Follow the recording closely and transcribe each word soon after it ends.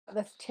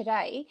this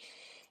today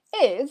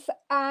is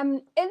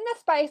in the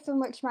space in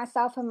which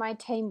myself and my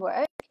team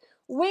work.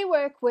 We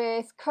work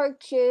with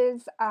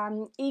coaches,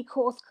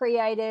 e-course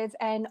creators,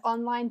 and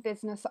online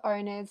business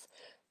owners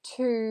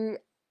to,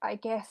 I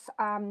guess,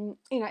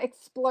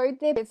 explode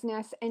their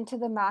business into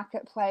the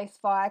marketplace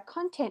via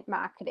content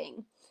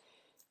marketing.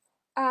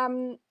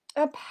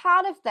 A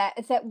part of that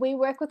is that we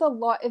work with a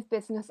lot of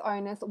business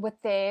owners with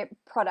their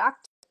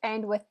product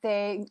and with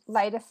their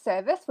latest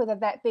service, whether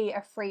that be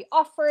a free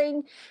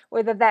offering,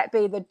 whether that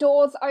be the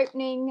doors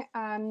opening,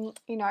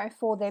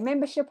 for their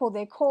membership or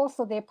their course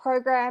or their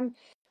program.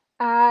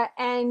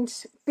 And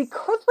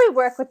because we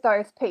work with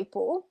those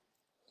people,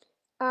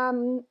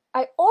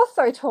 I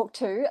also talk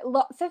to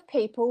lots of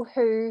people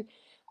who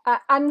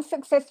are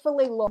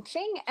unsuccessfully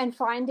launching and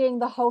finding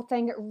the whole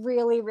thing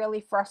really,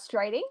 really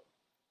frustrating.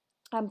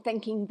 I'm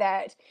thinking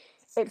that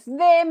it's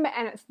them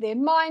and it's their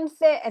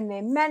mindset and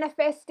they're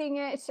manifesting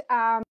it,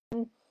 and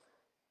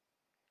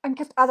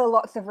just other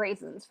lots of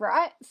reasons,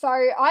 right? So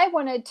I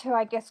wanted to,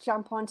 I guess,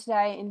 jump on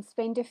today and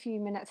spend a few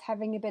minutes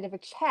having a bit of a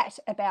chat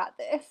about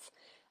this,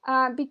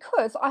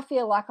 because I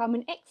feel like I'm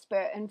an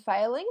expert in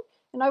failing,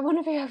 and I want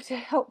to be able to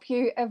help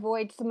you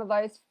avoid some of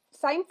those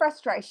same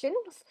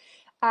frustrations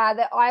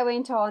that I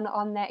went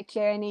on that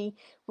journey,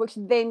 which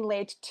then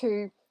led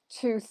to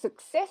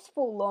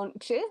successful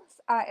launches,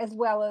 as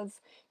well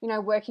as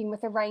working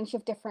with a range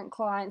of different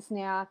clients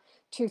now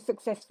to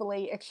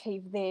successfully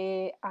achieve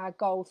their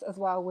goals as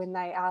well when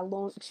they are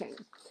launching.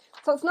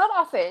 So it's not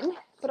often,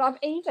 but I've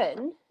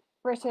even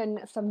written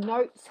some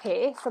notes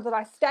here so that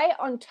I stay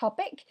on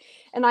topic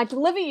and I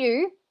deliver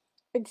you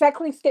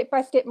exactly step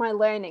by step my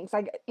learnings.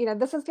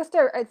 This is just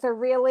it's a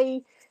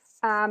really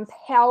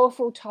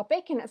powerful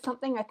topic, and it's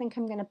something I think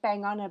I'm going to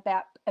bang on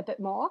about a bit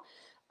more.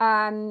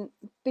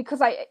 Because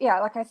like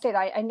I said,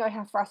 I know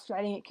how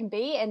frustrating it can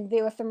be, and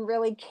there were some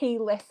really key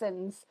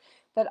lessons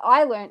that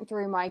I learned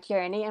through my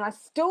journey, and I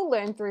still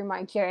learn through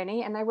my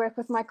journey, and I work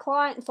with my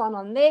clients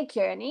on their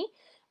journey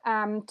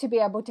to be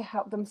able to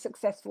help them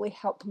successfully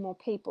help more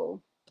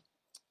people.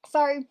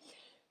 So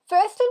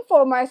first and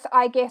foremost,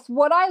 I guess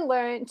what I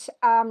learned,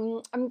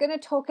 I'm going to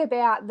talk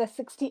about the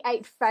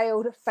 68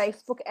 failed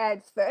Facebook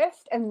ads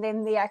first, and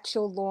then the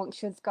actual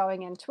launches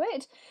going into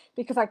it,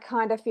 because I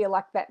kind of feel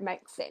like that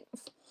makes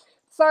sense.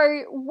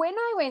 So when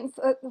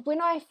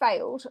I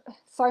failed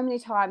so many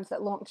times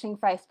at launching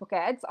Facebook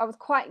ads, I was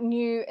quite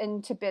new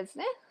into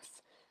business.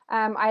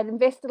 I had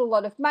invested a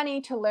lot of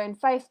money to learn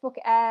Facebook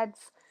ads,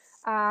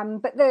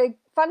 but the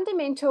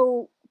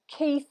fundamental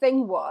key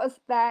thing was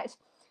that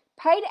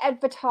paid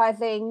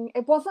advertising,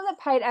 it wasn't that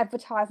paid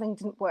advertising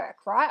didn't work,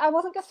 right? I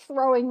wasn't just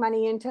throwing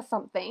money into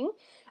something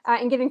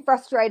and getting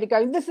frustrated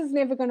going, this is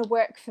never going to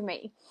work for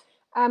me.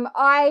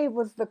 I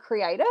was the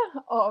creator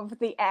of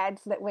the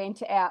ads that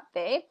went out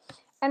there.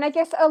 And I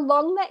guess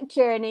along that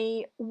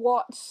journey,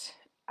 what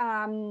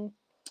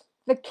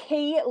the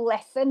key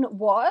lesson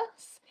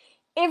was,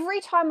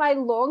 every time I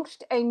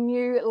launched a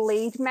new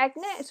lead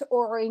magnet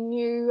or a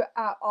new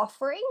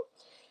offering,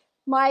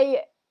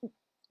 my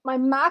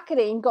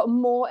marketing got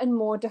more and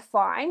more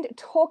defined,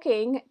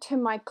 talking to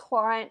my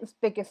client's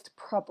biggest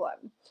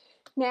problem.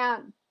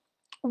 Now,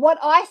 what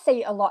I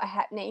see a lot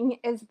happening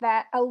is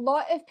that a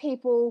lot of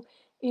people,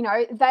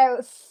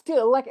 they're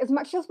still, like, as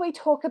much as we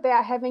talk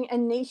about having a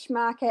niche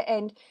market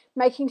and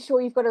making sure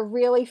you've got a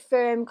really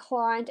firm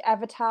client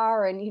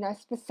avatar and,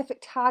 specific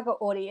target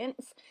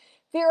audience,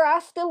 there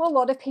are still a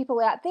lot of people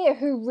out there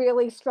who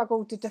really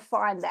struggle to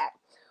define that.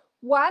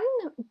 One,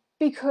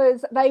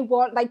 because they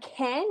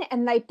can,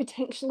 and they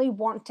potentially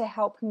want to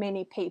help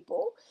many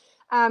people.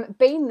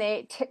 Been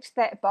there, ticked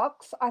that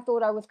box. I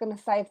thought I was going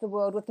to save the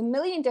world with a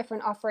million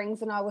different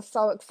offerings, and I was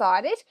so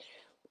excited.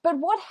 But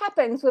what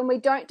happens when we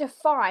don't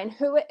define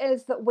who it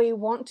is that we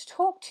want to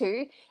talk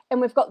to, and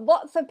we've got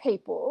lots of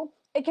people?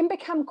 It can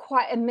become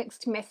quite a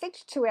mixed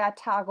message to our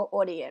target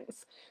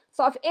audience.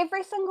 So if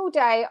every single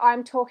day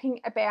I'm talking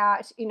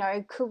about,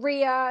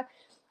 career,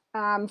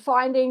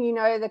 finding,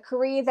 the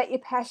career that you're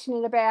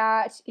passionate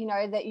about,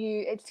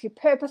 it's your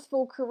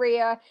purposeful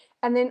career.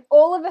 And then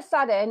all of a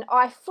sudden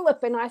I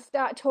flip and I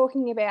start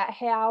talking about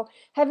how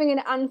having an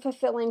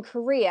unfulfilling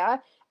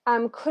career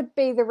could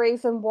be the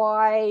reason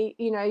why,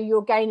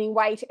 you're gaining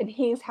weight, and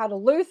here's how to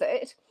lose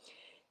it.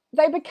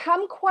 They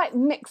become quite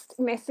mixed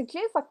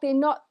messages. Like, they're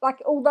not,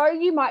 like, although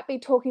you might be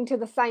talking to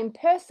the same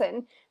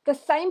person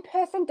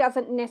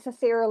doesn't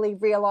necessarily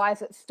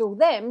realize it's still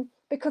them,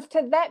 because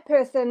to that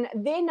person,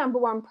 their number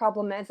one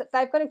problem is that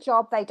they've got a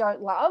job they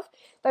don't love,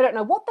 they don't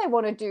know what they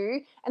want to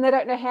do, and they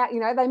don't know how,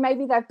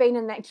 they've been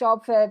in that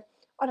job for,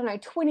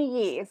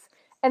 20 years,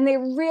 and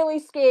they're really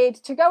scared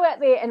to go out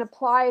there and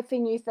apply for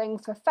new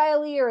things, for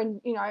failure,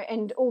 and,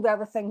 and all the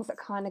other things that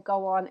kind of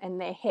go on in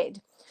their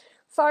head.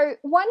 So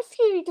once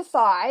you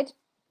decide,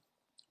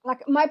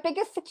 like, my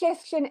biggest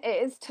suggestion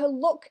is to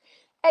look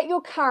at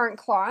your current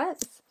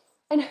clients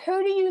and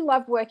who do you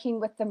love working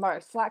with the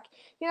most? Like,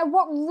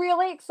 what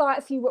really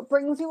excites you, what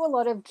brings you a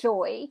lot of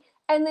joy,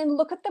 and then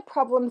look at the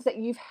problems that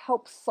you've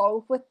helped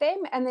solve with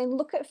them, and then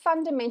look at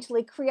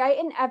fundamentally create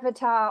an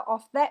avatar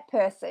of that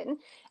person,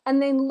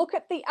 and then look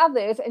at the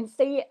others and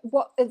see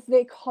what is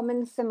their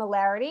common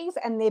similarities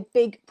and their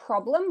big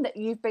problem that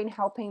you've been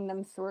helping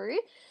them through.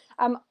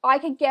 I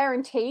can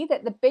guarantee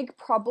that the big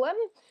problem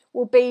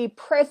will be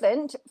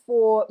present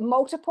for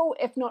multiple,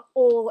 if not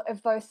all,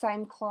 of those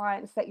same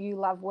clients that you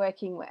love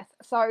working with.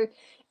 So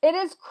it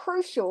is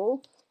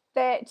crucial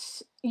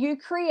that you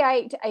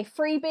create a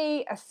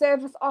freebie, a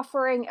service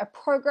offering, a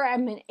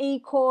program, an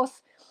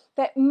e-course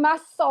that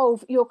must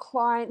solve your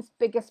client's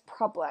biggest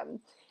problem.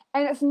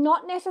 And it's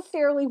not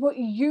necessarily what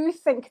you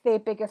think their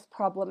biggest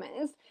problem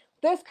is.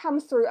 This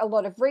comes through a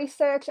lot of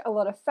research, a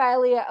lot of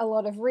failure, a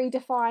lot of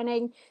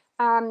redefining.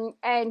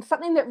 And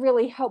something that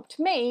really helped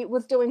me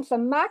was doing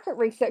some market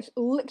research,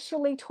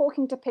 literally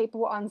talking to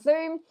people on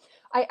Zoom.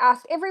 I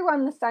asked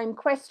everyone the same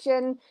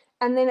question,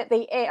 and then at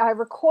the end, I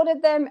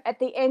recorded them. At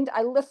the end,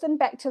 I listened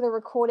back to the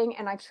recording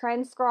and I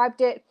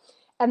transcribed it.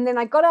 And then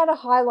I got out a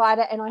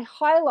highlighter and I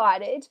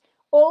highlighted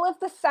all of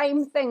the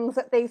same things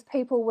that these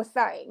people were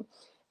saying.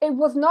 It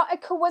was not a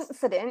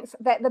coincidence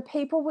that the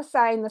people were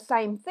saying the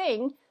same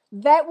thing.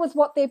 That was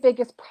what their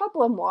biggest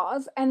problem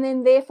was. And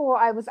then therefore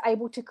I was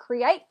able to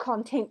create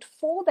content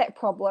for that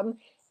problem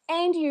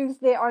and use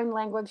their own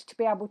language to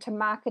be able to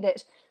market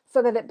it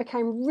so that it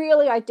became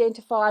really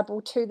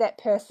identifiable to that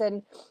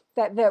person,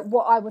 that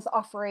what I was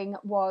offering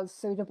was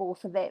suitable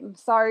for them.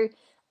 So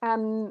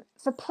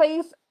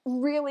please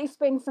really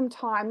spend some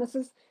time.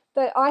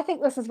 I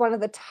think this is one of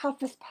the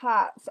toughest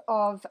parts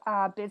of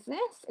our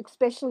business,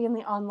 especially in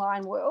the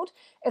online world,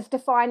 is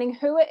defining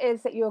who it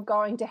is that you're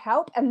going to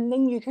help, and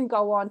then you can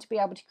go on to be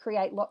able to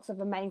create lots of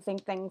amazing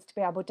things to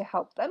be able to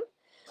help them.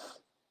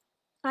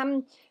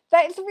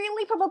 That's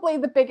really probably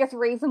the biggest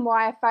reason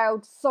why I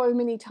failed so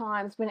many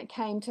times when it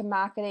came to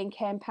marketing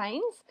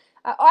campaigns.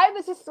 I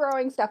was just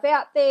throwing stuff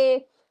out there,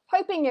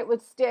 hoping it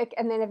would stick,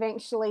 and then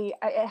eventually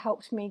it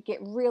helped me get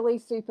really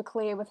super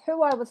clear with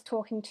who I was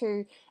talking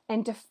to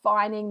and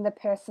defining the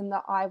person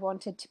that I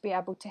wanted to be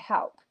able to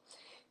help.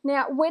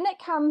 Now, when it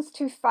comes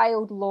to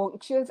failed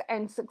launches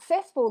and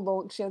successful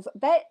launches,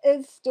 that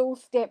is still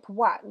step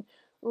one,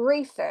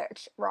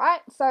 research, right?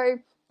 So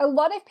a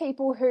lot of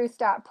people who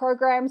start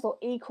programs or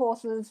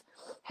e-courses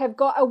have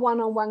got a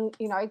one-on-one,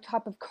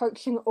 type of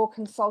coaching or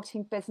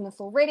consulting business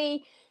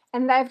already,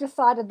 and they've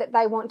decided that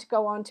they want to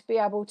go on to be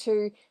able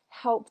to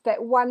help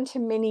that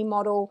one-to-many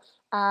model,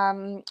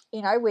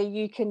 where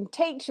you can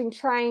teach and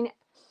train,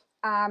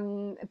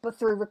 but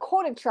through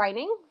recorded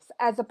trainings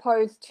as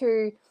opposed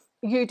to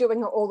you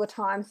doing it all the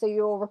time. So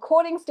your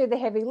recordings do the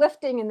heavy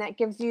lifting, and that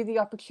gives you the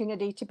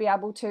opportunity to be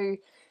able to,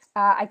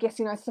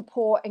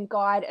 support and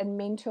guide and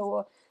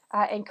mentor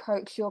and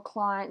coach your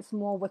clients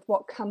more with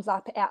what comes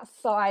up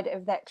outside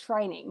of that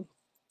training.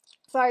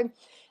 So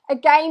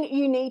again,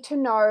 you need to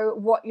know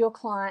what your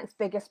client's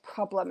biggest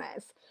problem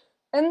is.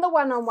 In the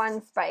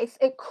one-on-one space,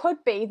 it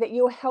could be that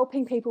you're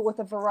helping people with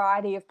a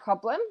variety of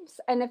problems.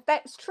 And if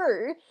that's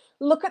true,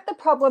 look at the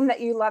problem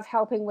that you love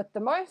helping with the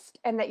most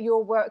and that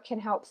your work can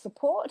help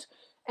support.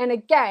 And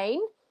again,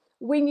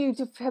 when you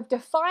have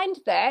defined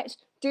that,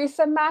 do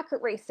some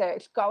market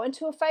research, go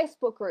into a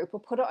Facebook group or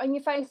put it on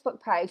your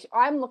Facebook page.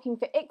 I'm looking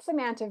for X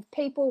amount of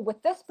people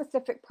with this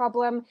specific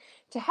problem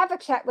to have a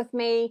chat with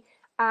me.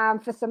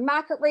 For some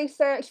market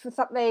research, for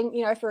something,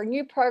 for a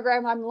new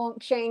program I'm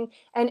launching,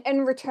 and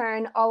in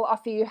return, I'll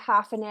offer you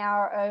half an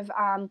hour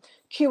of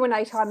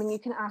Q&A time, and you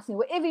can ask me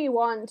whatever you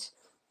want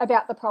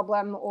about the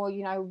problem or,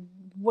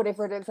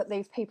 whatever it is that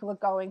these people are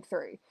going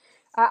through.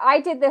 I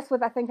did this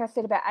with, I think I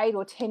said about 8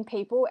 or 10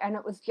 people, and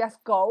it was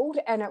just gold,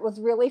 and it was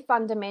really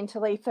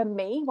fundamentally, for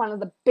me, one of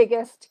the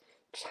biggest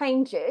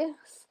changes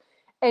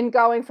in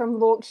going from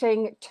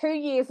launching 2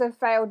 years of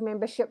failed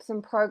memberships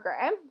and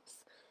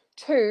programs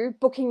to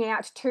booking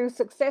out 2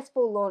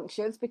 successful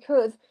launches,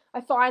 because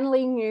I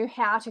finally knew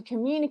how to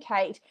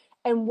communicate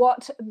and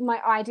what my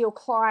ideal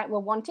client were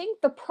wanting.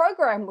 The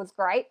program was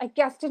great.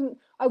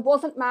 I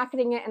wasn't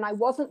marketing it and I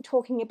wasn't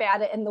talking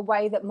about it in the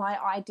way that my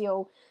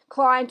ideal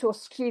client or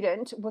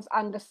student was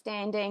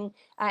understanding,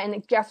 and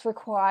it just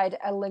required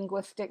a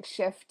linguistic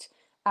shift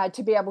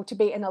to be able to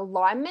be in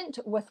alignment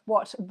with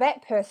what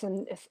that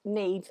person's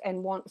needs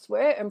and wants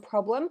were and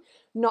problem,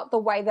 not the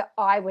way that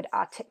I would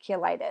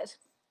articulate it.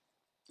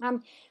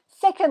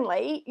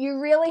 Secondly, you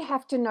really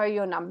have to know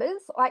your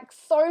numbers. Like,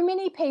 so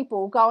many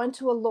people go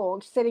into a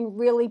launch setting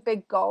really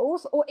big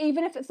goals, or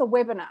even if it's a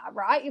webinar,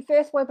 right? Your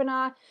first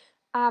webinar,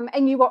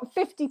 and you want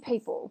 50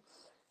 people.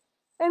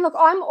 And look,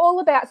 I'm all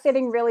about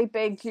setting really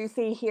big,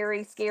 juicy,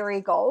 hairy, scary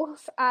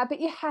goals, but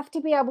you have to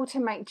be able to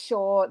make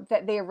sure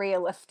that they're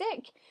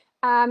realistic.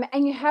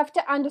 And you have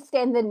to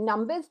understand the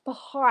numbers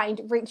behind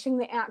reaching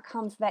the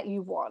outcomes that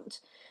you want.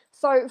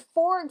 So,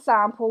 for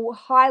example,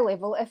 high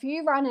level, if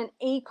you run an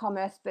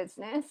e-commerce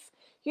business,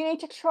 you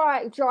need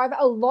to drive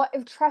a lot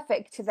of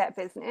traffic to that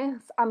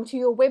business, to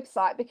your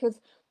website, because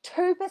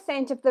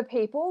 2% of the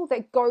people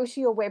that go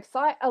to your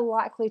website are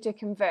likely to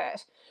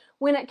convert.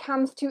 When it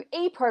comes to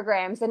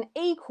e-programs and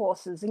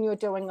e-courses and you're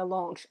doing a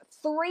launch,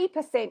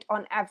 3%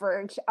 on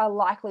average are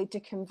likely to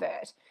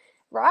convert,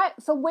 right?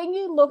 So when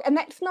you look, and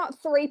that's not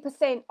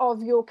 3%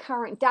 of your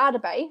current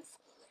database,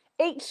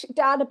 each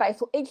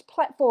database or each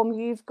platform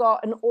you've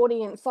got an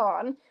audience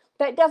on,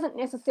 that doesn't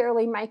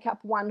necessarily make up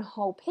one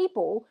whole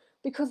people,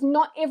 because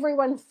not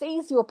everyone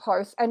sees your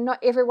posts and not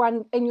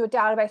everyone in your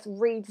database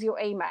reads your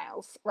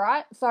emails,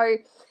 right? So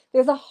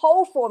there's a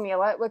whole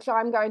formula which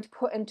I'm going to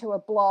put into a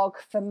blog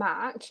for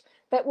March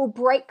that will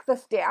break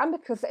this down,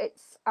 because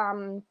it's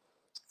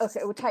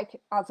it will take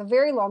us a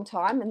very long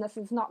time, and this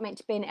is not meant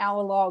to be an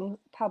hour-long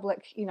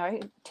public,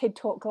 TED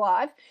Talk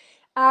live.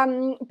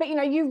 But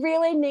you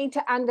really need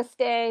to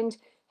understand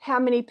how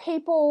many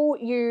people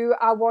you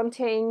are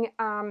wanting,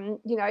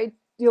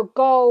 your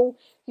goal.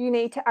 You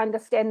need to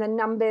understand the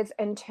numbers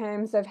in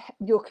terms of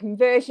your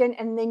conversion,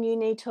 and then you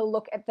need to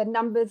look at the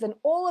numbers in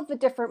all of the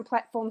different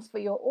platforms for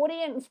your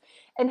audience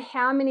and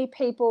how many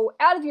people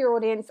out of your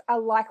audience are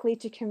likely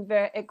to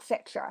convert,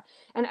 etc.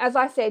 And as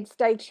I said,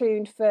 stay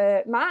tuned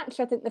for March.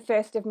 I think the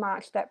 1st of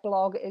March that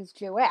blog is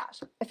due out.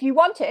 If you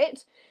want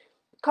it,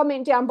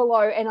 comment down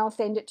below and I'll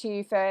send it to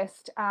you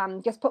first.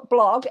 Just put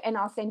blog and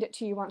I'll send it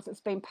to you once it's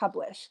been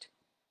published.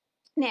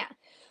 Now,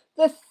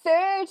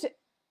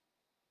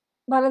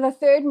 one of the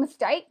third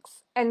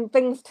mistakes and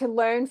things to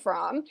learn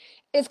from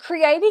is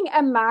creating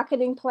a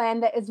marketing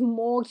plan that is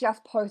more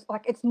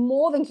it's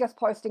more than just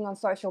posting on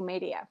social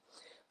media.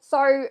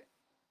 So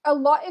a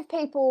lot of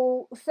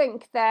people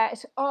think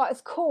that, oh,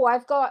 it's cool,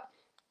 I've got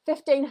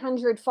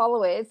 1,500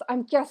 followers,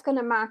 I'm just going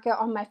to market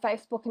on my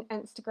Facebook and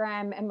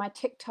Instagram and my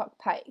TikTok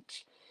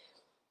page.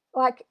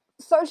 Like,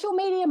 social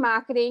media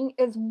marketing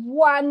is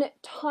one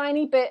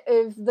tiny bit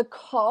of the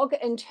cog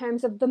in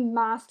terms of the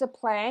master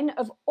plan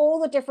of all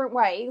the different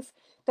ways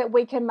that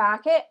we can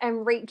market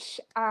and reach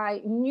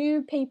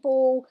new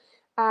people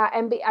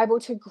and be able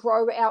to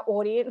grow our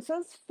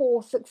audiences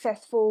for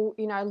successful,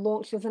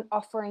 launches and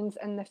offerings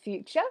in the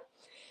future.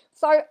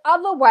 So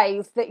other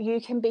ways that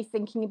you can be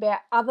thinking about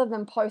other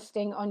than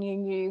posting on your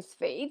news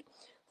feed: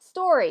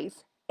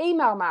 stories,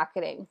 email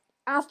marketing,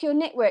 ask your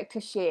network to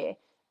share,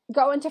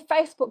 go into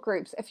Facebook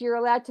groups if you're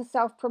allowed to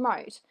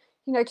self-promote,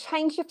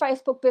 change your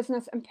Facebook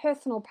business and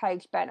personal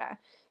page banner,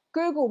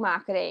 Google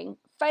marketing,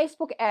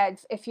 Facebook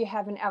ads if you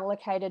have an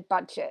allocated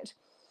budget.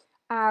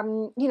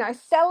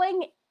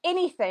 Selling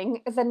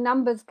anything is a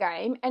numbers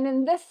game, and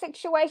in this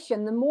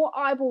situation, the more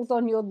eyeballs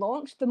on your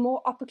launch, the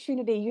more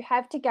opportunity you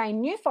have to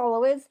gain new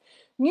followers,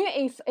 new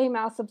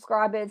email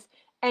subscribers,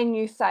 and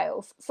new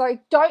sales. So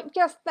don't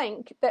just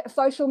think that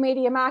social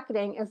media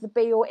marketing is the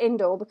be or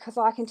end all, because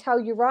I can tell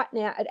you right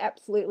now it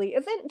absolutely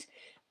isn't.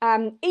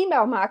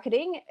 Email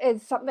marketing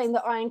is something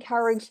that I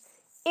encourage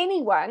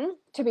anyone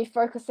to be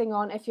focusing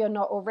on if you're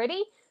not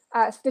already.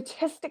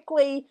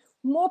 Statistically,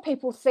 more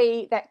people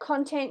see that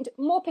content,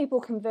 more people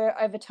convert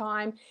over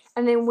time,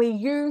 and then we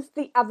use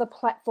the other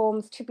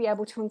platforms to be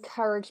able to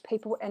encourage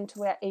people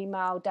into our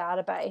email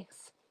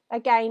database.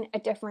 Again, a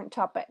different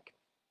topic.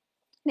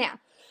 Now,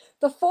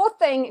 the fourth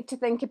thing to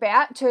think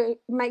about to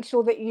make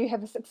sure that you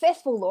have a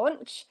successful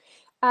launch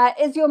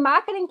is your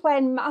marketing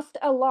plan must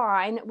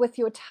align with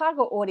your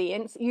target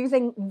audience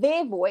using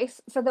their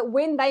voice, so that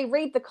when they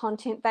read the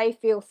content, they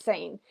feel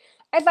seen.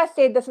 As I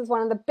said, this is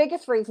one of the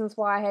biggest reasons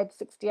why I had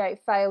 68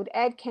 failed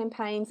ad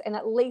campaigns and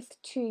at least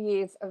 2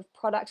 years of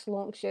product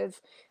launches,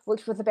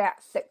 which was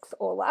about 6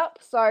 all up.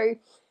 So,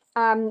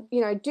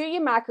 do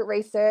your market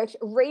research,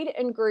 read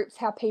in groups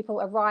how people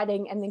are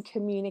writing, and then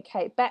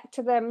communicate back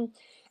to them.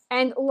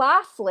 And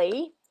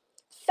lastly,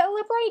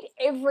 celebrate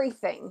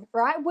everything,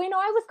 right? When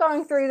I was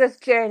going through this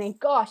journey,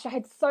 gosh, I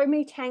had so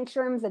many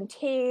tantrums and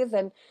tears,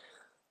 and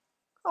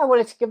I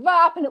wanted to give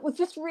up, and it was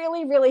just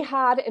really, really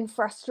hard and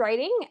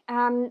frustrating.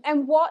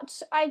 And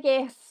what I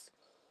guess,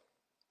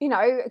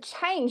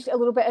 changed a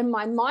little bit in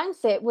my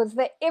mindset was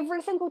that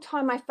every single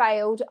time I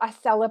failed, I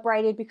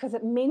celebrated, because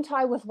it meant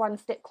I was one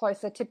step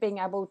closer to being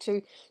able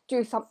to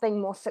do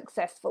something more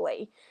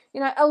successfully.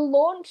 A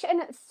launch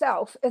in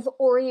itself is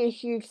already a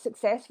huge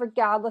success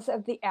regardless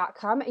of the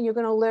outcome, and you're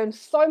going to learn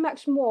so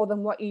much more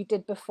than what you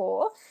did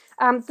before.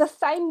 The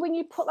same when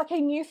you put like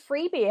a new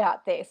freebie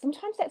out there.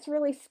 Sometimes that's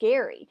really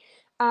scary.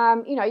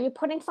 You're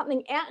putting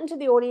something out into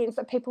the audience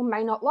that people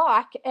may not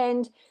like,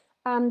 and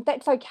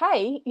that's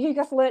okay. You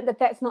just learned that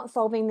that's not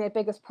solving their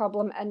biggest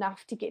problem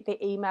enough to get their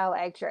email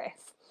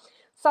address.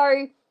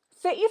 So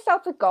set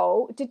yourself a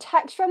goal,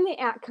 detach from the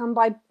outcome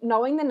by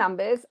knowing the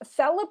numbers,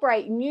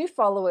 celebrate new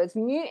followers,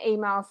 new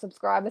email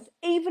subscribers,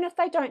 even if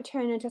they don't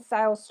turn into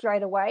sales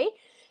straight away.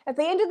 At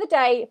the end of the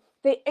day,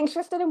 they're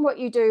interested in what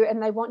you do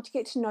and they want to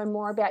get to know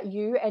more about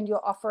you and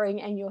your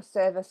offering and your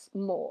service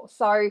more.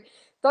 So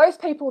those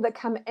people that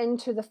come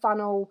into the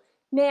funnel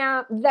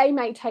now, they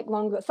may take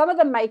longer. Some of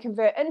them may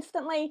convert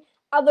instantly.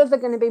 Others are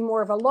going to be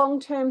more of a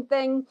long-term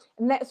thing.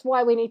 And that's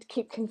why we need to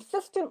keep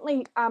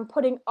consistently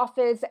putting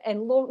offers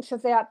and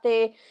launches out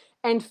there.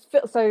 And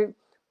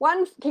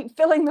keep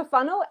filling the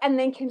funnel, and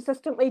then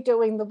consistently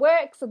doing the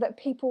work so that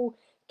people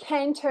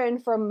can turn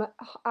from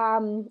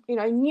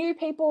new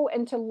people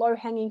into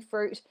low-hanging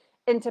fruit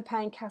into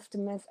paying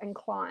customers and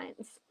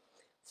clients.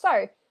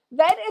 So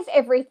that is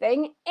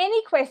everything.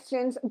 Any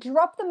questions,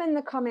 drop them in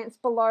the comments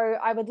below.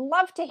 I would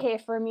love to hear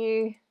from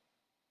you.